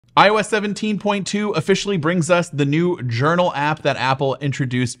iOS 17.2 officially brings us the new Journal app that Apple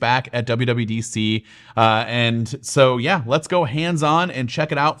introduced back at WWDC. And so, yeah, let's go hands-on and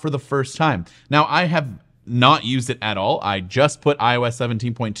check it out for the first time. Now, I have not used it at all. I just put iOS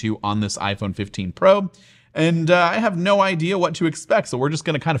 17.2 on this iPhone 15 Pro. And I have no idea what to expect, so we're just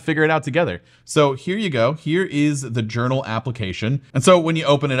going to kind of figure it out together. So here you go. Here is the Journal application. And so when you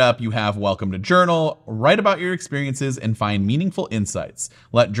open it up, you have Welcome to Journal, write about your experiences and find meaningful insights.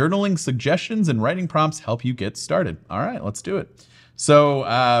 Let journaling suggestions and writing prompts help you get started. All right, let's do it.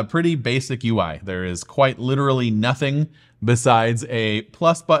 So pretty basic UI. There is quite literally nothing besides a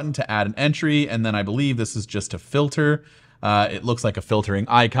plus button to add an entry, and then I believe this is just a filter. It looks like a filtering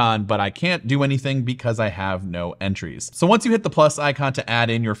icon, but I can't do anything because I have no entries. So once you hit the plus icon to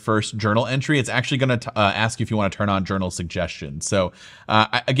add in your first journal entry, it's actually going to ask you if you want to turn on journal suggestions. So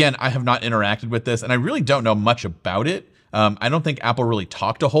again, I have not interacted with this and I really don't know much about it. I don't think Apple really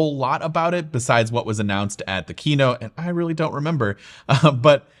talked a whole lot about it besides what was announced at the keynote, and I really don't remember.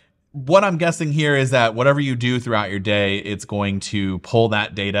 But what I'm guessing here is that whatever you do throughout your day, it's going to pull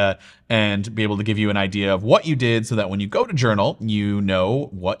that data and be able to give you an idea of what you did so that when you go to journal, you know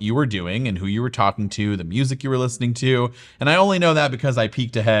what you were doing and who you were talking to, the music you were listening to. And I only know that because I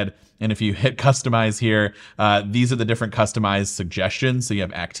peeked ahead. And if you hit customize here, these are the different customized suggestions. So you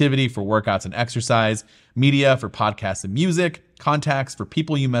have activity for workouts and exercise, media for podcasts and music, contacts for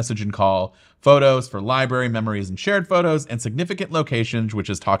people you message and call, photos for library, memories, and shared photos, and significant locations, which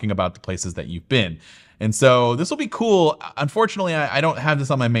is talking about the places that you've been. And so this will be cool. Unfortunately, I don't have this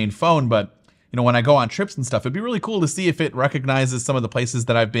on my main phone, but you know, when I go on trips and stuff, it'd be really cool to see if it recognizes some of the places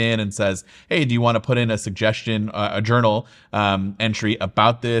that I've been and says, hey, do you want to put in a suggestion, a journal entry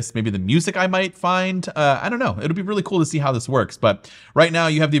about this? Maybe the music I might find. I don't know. It'll be really cool to see how this works. But right now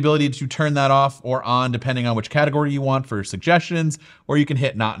you have the ability to turn that off or on depending on which category you want for suggestions, or you can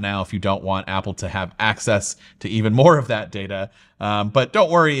hit not now if you don't want Apple to have access to even more of that data. But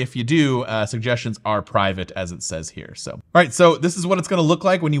don't worry if you do, suggestions are private as it says here. So, all right, so this is what it's going to look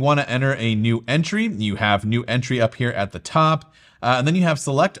like when you want to enter a new entry. You have new entry up here at the top, and then you have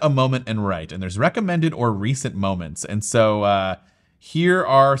select a moment and write, and there's recommended or recent moments. And so here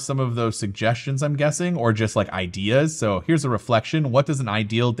are some of those suggestions, I'm guessing, or just like ideas. So here's a reflection. What does an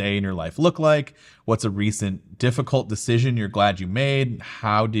ideal day in your life look like? What's a recent difficult decision you're glad you made?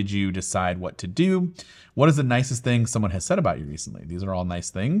 How did you decide what to do? What is the nicest thing someone has said about you recently? These are all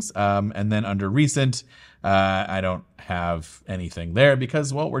nice things. And then under recent, I don't have anything there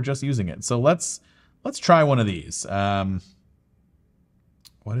because, well, we're just using it. So let's try one of these. What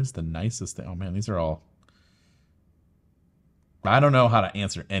is the nicest thing? Oh man, these are all, I don't know how to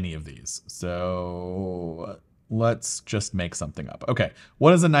answer any of these. So let's just make something up. Okay.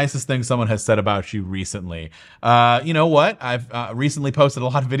 What is the nicest thing someone has said about you recently? You know what? I've recently posted a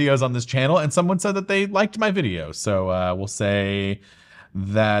lot of videos on this channel and someone said that they liked my video. So we'll say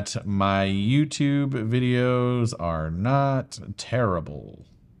that my YouTube videos are not terrible.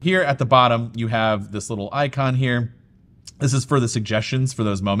 Here at the bottom, you have this little icon here. This is for the suggestions for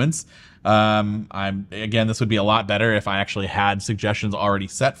those moments. Again, this would be a lot better if I actually had suggestions already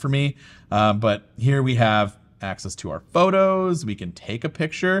set for me. But here we have access to our photos. We can take a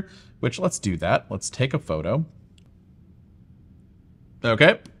picture, which let's do that. Let's take a photo.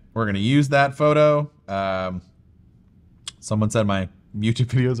 Okay, we're gonna use that photo. Someone said my YouTube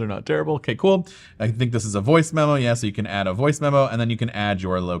videos are not terrible. Okay, cool. I think this is a voice memo. Yeah, so you can add a voice memo and then you can add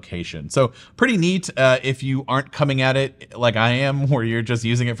your location. So pretty neat if you aren't coming at it like I am, where you're just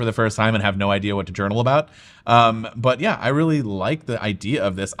using it for the first time and have no idea what to journal about. But yeah, I really like the idea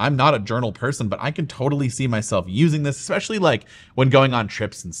of this. I'm not a journal person, but I can totally see myself using this, especially like when going on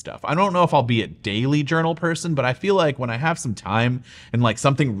trips and stuff. I don't know if I'll be a daily journal person, but I feel like when I have some time and like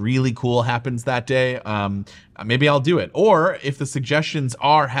something really cool happens that day, maybe I'll do it. Or if the suggestions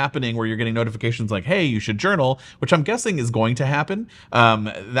are happening where you're getting notifications like, hey, you should journal, which I'm guessing is going to happen,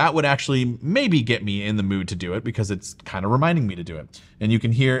 that would actually maybe get me in the mood to do it because it's kind of reminding me to do it. And you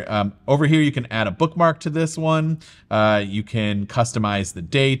can hear over here, you can add a bookmark to this one. You can customize the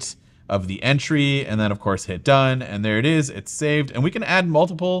date of the entry and then of course hit done. And there it is, it's saved. And we can add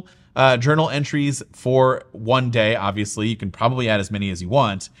multiple journal entries for one day. Obviously, you can probably add as many as you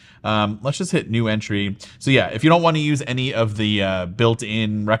want. Let's just hit new entry. So yeah, if you don't want to use any of the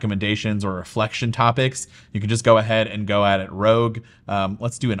built-in recommendations or reflection topics, you can just go ahead and go at it rogue.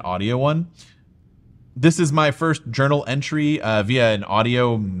 Let's do an audio one. This is my first journal entry via an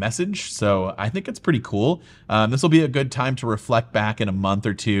audio message, so I think it's pretty cool. This will be a good time to reflect back in a month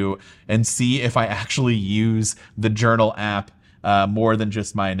or two and see if I actually use the journal app more than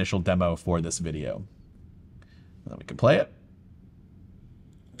just my initial demo for this video. Then we can play it.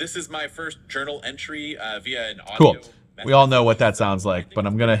 this is my first journal entry via an audio. Cool. We all know what that sounds like, but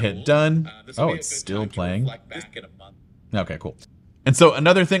I'm going to hit done. Oh, it's still playing. Back in a month. Okay, cool. And so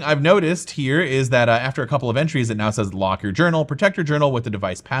another thing I've noticed here is that after a couple of entries, it now says lock your journal, protect your journal with the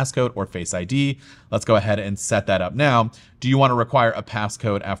device passcode or Face ID. Let's go ahead and set that up now. Do you want to require a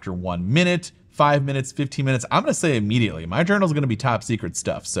passcode after 1 minute, 5 minutes, 15 minutes? I'm going to say immediately. My journal is going to be top secret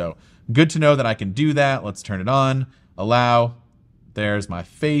stuff. So good to know that I can do that. Let's turn it on, allow. There's my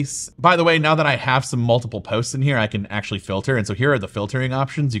face. By the way, now that I have some multiple posts in here, I can actually filter. And so here are the filtering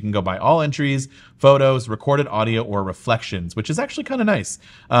options. You can go by all entries, photos, recorded audio, or reflections, which is actually kind of nice.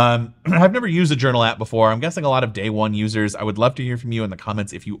 I've never used a journal app before. I'm guessing a lot of day one users. I would love to hear from you in the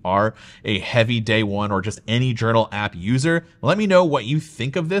comments if you are a heavy day one or just any journal app user. Let me know what you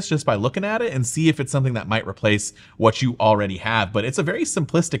think of this just by looking at it and see if it's something that might replace what you already have. But it's a very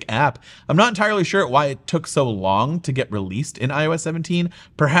simplistic app. I'm not entirely sure why it took so long to get released in iOS 17.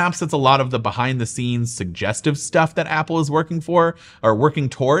 Perhaps it's a lot of the behind the scenes suggestive stuff that Apple is working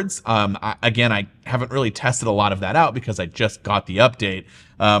towards. Again, I haven't really tested a lot of that out because I just got the update.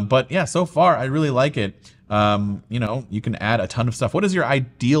 But yeah, so far I really like it. You know, you can add a ton of stuff. What does your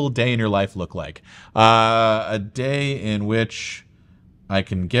ideal day in your life look like? A day in which I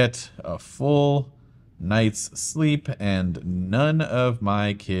can get a full night's sleep and none of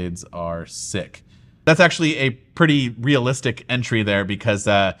my kids are sick. That's actually a pretty realistic entry there because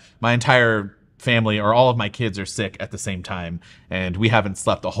my entire family or all of my kids are sick at the same time and we haven't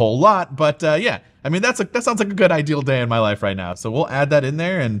slept a whole lot, but yeah, I mean, that sounds like a good ideal day in my life right now. So we'll add that in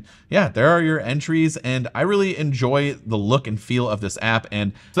there, and yeah, there are your entries, and I really enjoy the look and feel of this app.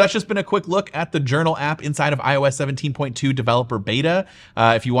 And so that's just been a quick look at the journal app inside of iOS 17.2 developer beta.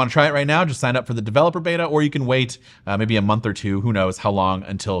 If you want to try it right now, just sign up for the developer beta, or you can wait maybe a month or two, who knows how long,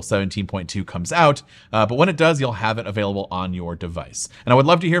 until 17.2 comes out. But when it does, you'll have it available on your device. And I would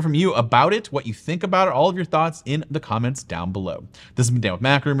love to hear from you about it, what you think about it, all of your thoughts in the comments down below. This has been Dan with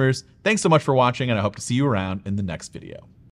MacRumors. Thanks so much for watching, and I hope to see you around in the next video.